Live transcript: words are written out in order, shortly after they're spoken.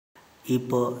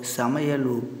இப்போது சமையல்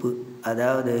உப்பு,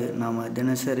 அதாவது நாம்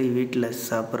தினசரி வீட்டில்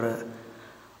சாப்பிட்ற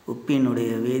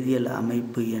உப்பினுடைய வேதியியல்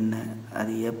அமைப்பு என்ன,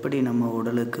 அது எப்படி நம்ம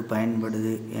உடலுக்கு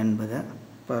பயன்படுது என்பதை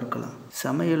பார்க்கலாம்.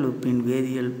 சமையல் உப்பின்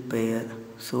வேதியியல் பெயர்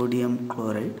சோடியம்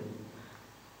குளோரைடு.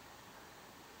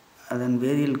 அதன்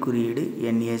வேதியியல் குறியீடு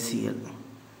NaCl.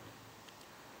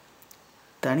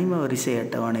 தனிம வரிசை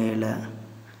அட்டவணையில்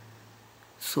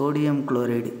சோடியம்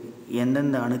குளோரைடு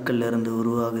எந்தெந்த அணுக்கள்லேருந்து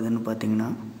உருவாகுதுன்னு பார்த்திங்கன்னா,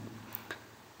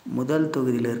 முதல்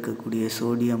தொகுதியில் இருக்கக்கூடிய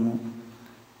சோடியமும்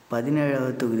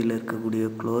 17வது தொகுதியில் இருக்கக்கூடிய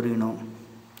குளோரினும்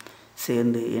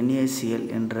சேர்ந்து NaCl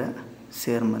என்ற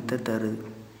சேர்மத்தை தருது.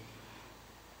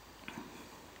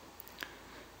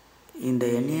 இந்த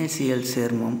NaCl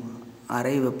சேர்மம்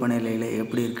அறை வெப்பநிலையில்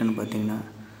எப்படி இருக்குன்னு பார்த்திங்கன்னா,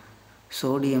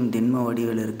 சோடியம் திண்ம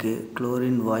வடிவில் இருக்குது,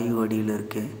 குளோரின் வாயு வடிவில்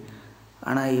இருக்குது.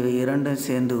 ஆனால் இவை இரண்டும்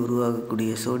சேர்ந்து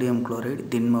உருவாகக்கூடிய சோடியம் குளோரைடு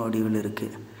திண்ம வடிவில்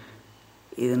இருக்குது.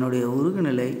 இதனுடைய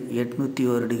உருகுநிலை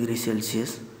 801 டிகிரி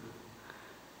செல்சியஸ்.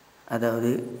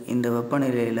 அதாவது இந்த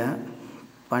வெப்பநிலையில்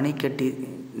பனிக்கட்டி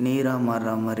நீராக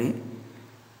மாறுற மாதிரி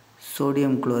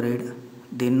சோடியம் குளோரைடு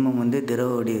திண்மம் திரவ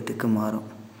வடிவத்துக்கு மாறும்.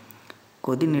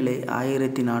 கொதிநிலை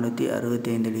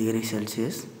 1465 டிகிரி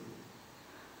செல்சியஸ்.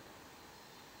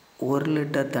 1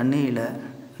 லிட்டர் தண்ணியில்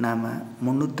நாம்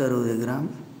 360 கிராம்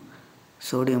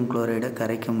சோடியம் குளோரைடை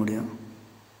கரைக்க முடியும்.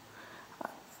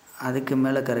 அதுக்கு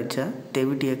மேலே கரைச்சா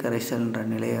தெவிட்டிய கரைசல்ன்ற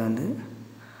நிலையை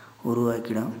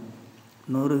உருவாக்கிடும்.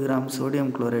 100 கிராம்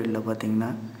சோடியம் குளோரைடில்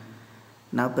பார்த்திங்கன்னா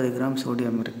 40 கிராம்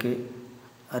சோடியம் இருக்குது,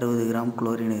 60 கிராம்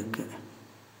குளோரின் இருக்குது.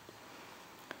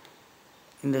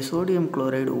 இந்த சோடியம்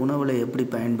குளோரைடு உணவில் எப்படி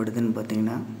பயன்படுதுன்னு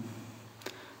பார்த்திங்கன்னா,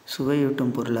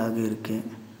 சுவையூட்டும் பொருளாக இருக்குது.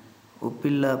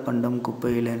 உப்பில்லா பண்டம்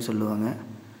குப்பையில்லைன்னு சொல்லுவாங்க.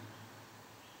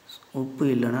 உப்பு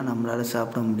இல்லைன்னா நம்மளால்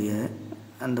சாப்பிட முடியாது.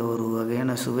 அந்த ஒரு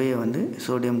வகையான சுவையை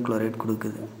சோடியம் குளோரைடு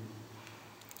கொடுக்குது.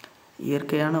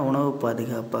 இயற்கையான உணவு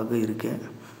பாதுகாப்பாக இருக்குது.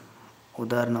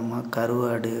 உதாரணமாக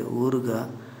கருவாடு,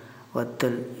 ஊறுகாய்,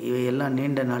 வத்தல் இவையெல்லாம்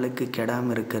நீண்ட நாளுக்கு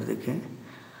கெடாமல் இருக்கிறதுக்கு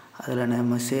அதில்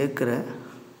நம்ம சேர்க்குற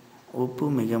உப்பு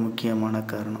மிக முக்கியமான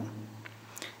காரணம்.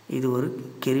 இது ஒரு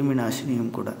கிருமி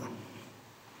நாசினியும் கூட.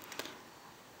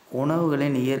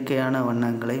 உணவுகளின் இயற்கையான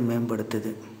வண்ணங்களை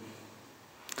மேம்படுத்துது.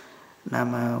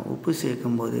 நாம் உப்பு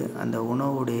சேர்க்கும்போது அந்த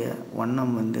உணவுடைய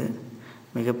வண்ணம்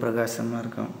மிக பிரகாசமாக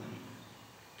இருக்கும்.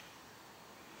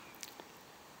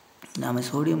 நாம்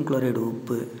சோடியம் குளோரைடு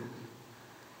உப்பு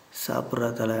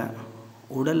சாப்பிட்றதால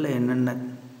உடலில் என்னென்ன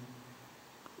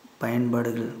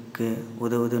பயன்பாடுகளுக்கு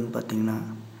உதவுதுன்னு பார்த்திங்கன்னா,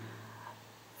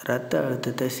 இரத்த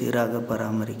அழுத்தத்தை சீராக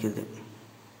பராமரிக்குது.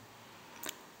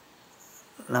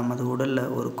 நமது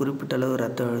உடலில் ஒரு குறிப்பிட்ட அளவு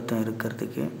இரத்த அழுத்தம்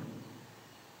இருக்கிறதுக்கு,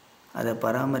 அதை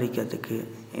பராமரிக்கிறதுக்கு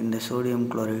இந்த சோடியம்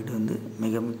குளோரைடு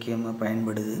மிக முக்கியமாக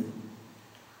பயன்படுது.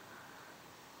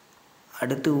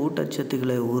 அடுத்து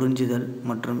ஊட்டச்சத்துக்களை உறிஞ்சுதல்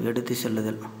மற்றும் எடுத்து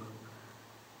செல்லுதல்,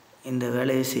 இந்த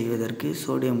வேலையை செய்வதற்கு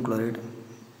சோடியம் குளோரைடு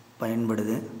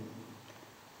பயன்படுது.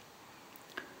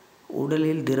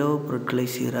 உடலில் திரவ பொருட்களை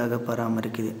சீராக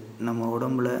பராமரிக்குது. நம்ம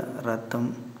உடம்பில் ரத்தம்,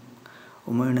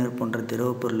 உமிழ்நீர் போன்ற திரவ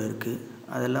பொருள் இருக்குது.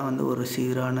 அதெல்லாம் ஒரு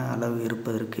சீரான அளவு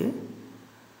இருப்பதற்கு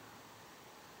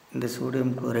இந்த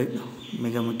சோடியம் குளோரைடு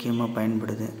மிக முக்கியமாக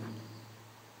பயன்படுது.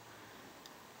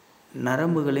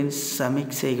 நரம்புகளின்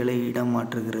சமிக்ஞைகளை இடம்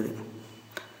மாற்றுகிறது.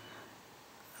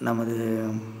 நமது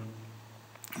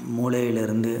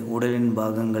மூளையிலிருந்து உடலின்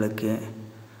பாகங்களுக்கு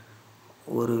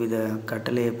ஒருவித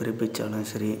கட்டளையை பிறப்பித்தாலும்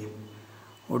சரி,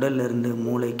 உடலிலிருந்து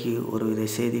மூளைக்கு ஒருவித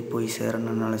செய்தி போய்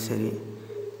சேரணுன்னாலும் சரி,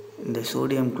 இந்த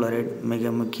சோடியம் குளோரைடு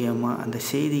மிக முக்கியமாக அந்த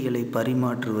செய்திகளை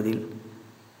பரிமாற்றுவதில்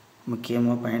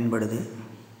முக்கியமாக பயன்படுது.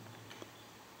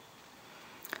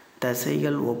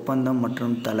 தசைகள் ஒப்பந்தம்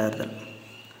மற்றும் தளர்தல்.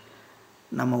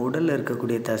 நம்ம உடலில்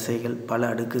இருக்கக்கூடிய தசைகள் பல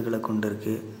அடுக்குகளை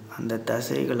கொண்டிருக்கு. அந்த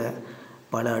தசைகளை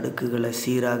பல அடுக்குகளை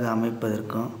சீராக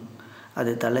அமைப்பதற்கும்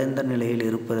அது தளர்ந்த நிலையில்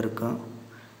இருப்பதற்கும்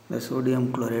இந்த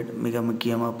சோடியம் குளோரைடு மிக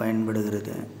முக்கியமாக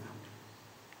பயன்படுகிறது.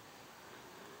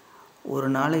 ஒரு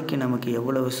நாளைக்கு நமக்கு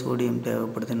எவ்வளவு சோடியம்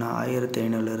தேவைப்படுதுன்னா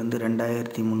 1500லேருந்து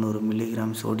 2300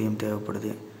 மில்லிகிராம் சோடியம்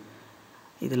தேவைப்படுது.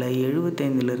 இதில்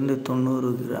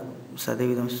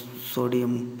 75-90%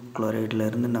 சோடியம்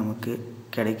குளோரைடிலிருந்து நமக்கு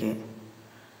கிடைக்கும்.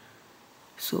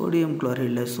 சோடியம்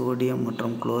குளோரைடில் சோடியம்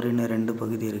மற்றும் குளோரின் 2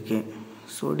 பகுதி இருக்குது.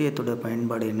 சோடியத்தோட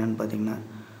பயன்பாடு என்னன்னு பார்த்திங்கன்னா,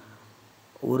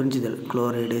 உறிஞ்சுதல்.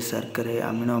 குளோரைடு, சர்க்கரை,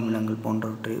 அமினோ அமிலங்கள்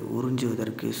போன்றவற்றை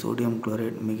உறிஞ்சுவதற்கு சோடியம்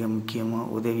குளோரைடு மிக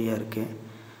முக்கியமாக உதவியாக இருக்குது.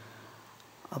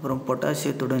 அப்புறம்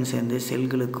பொட்டாசியத்துடன் சேர்ந்து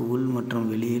செல்களுக்கு உள் மற்றும்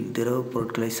வெளியில் திரவ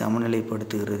பொருட்களை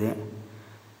சமநிலைப்படுத்துகிறது.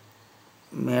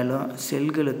 மேலும்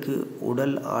செல்களுக்கு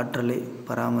உடல் ஆற்றலை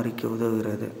பராமரிக்க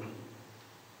உதவுகிறது.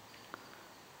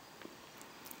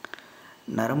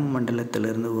 நரம்பு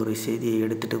மண்டலத்திலிருந்து ஒரு செய்தியை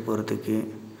எடுத்துகிட்டு போகிறதுக்கு,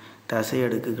 தசை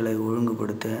அடுக்குகளை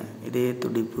ஒழுங்குபடுத்த, இதய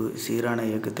துடிப்பு சீரான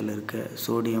இயக்கத்தில் இருக்க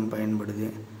சோடியம் பயன்படுது.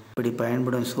 இப்படி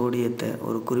பயன்படும் சோடியத்தை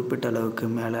ஒரு குறிப்பிட்ட அளவுக்கு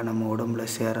மேலே நம்ம உடம்புல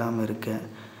சேராமல் இருக்க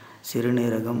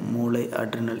சிறுநீரகம், மூளை,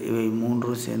 அட்ரினல் இவை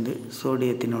மூன்றும் சேர்ந்து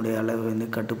சோடியத்தினுடைய அளவை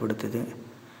கட்டுப்படுத்துது.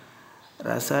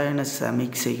 ரசாயன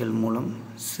சமிக்சைகள் மூலம்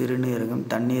சிறுநீரகம்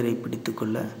தண்ணீரை பிடித்து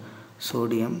கொள்ள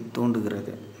சோடியம்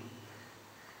தூண்டுகிறது.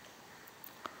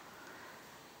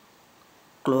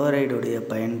 குளோரைடுடைய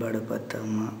பயன்பாடு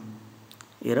பார்த்தோம்னா,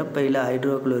 இரைப்பையில்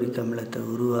ஹைட்ரோகுளோரிக் அமிலத்தை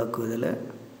உருவாக்குவதில்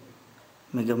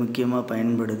மிக முக்கியமாக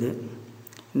பயன்படுது.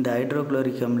 இந்த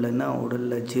ஹைட்ரோகுளோரிக் அமிலம் தான்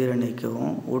உடலில்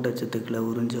ஜீரணிக்கவும் ஊட்டச்சத்துக்களை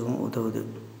உறிஞ்சவும் உதவுது.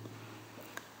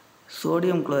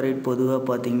 சோடியம் குளோரைட் பொதுவாக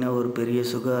பார்த்திங்கன்னா ஒரு பெரிய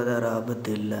சுகாதார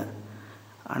ஆபத்து இல்லை.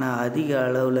 ஆனால் அதிக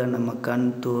அளவில் நம்ம கண்,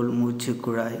 தோல், மூச்சு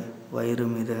குழாய், வயிறு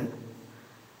மீது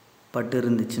பட்டு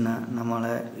இருந்துச்சுன்னா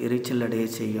நம்மளை எரிச்சல் அடைய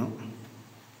செய்யும்.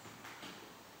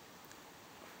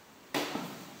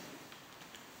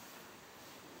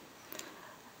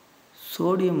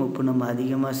 சோடியம் உப்பு நம்ம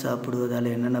அதிகமாக சாப்பிடுவதால்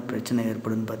என்னென்ன பிரச்சனை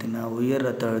ஏற்படும்னு பார்த்திங்கன்னா, உயர்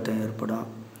ரத்த அழுத்தம் ஏற்படும்,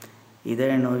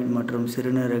 இதய நோய் மற்றும்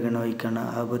சிறுநீரக நோய்க்கான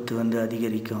ஆபத்து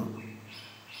அதிகரிக்கும்.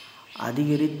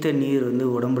 அதிகரித்த நீர்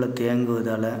உடம்புல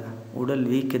தேங்குவதால் உடல்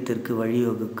வீக்கத்திற்கு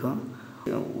வழிவகுக்கும்,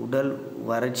 உடல்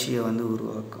வறட்சியை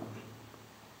உருவாக்கும்.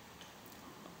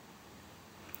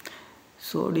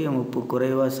 சோடியம் உப்பு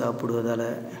குறைவாக சாப்பிடுவதால்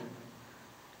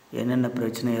என்னென்ன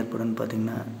பிரச்சனை ஏற்படும்னு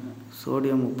பார்த்திங்கன்னா,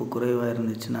 சோடியம் உப்பு குறைவாக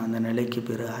இருந்துச்சுன்னா அந்த நிலைக்கு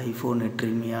பேர்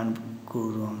ஹைபோநெட்ரிமியான்னு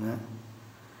கூறுவாங்க.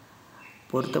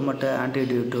 பொருத்தமட்ட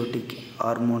ஆன்டிடியூட்டோட்டிக்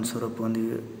ஹார்மோன் சுரப்பு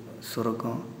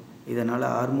சுரக்கும். இதனால்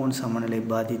ஹார்மோன் சமநிலை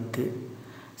பாதித்து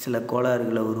சில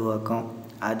கோளாறுகளை உருவாக்கும்.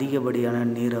 அதிகப்படியான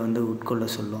நீரை உட்கொள்ள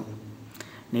சொல்லும்.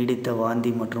 நீடித்த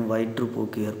வாந்தி மற்றும்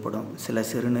வயிற்றுப்போக்கு ஏற்படும். சில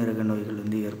சிறுநீரக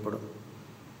நோய்கள் ஏற்படும்.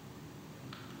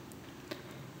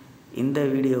 இந்த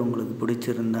வீடியோ உங்களுக்கு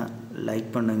பிடிச்சிருந்தா லைக்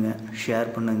பண்ணுங்கள்,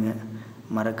 ஷேர் பண்ணுங்கள்,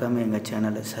 மறக்காமல் எங்கள்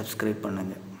சேனலை சப்ஸ்கிரைப்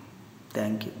பண்ணுங்கள்.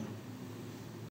 தேங்க்யூ.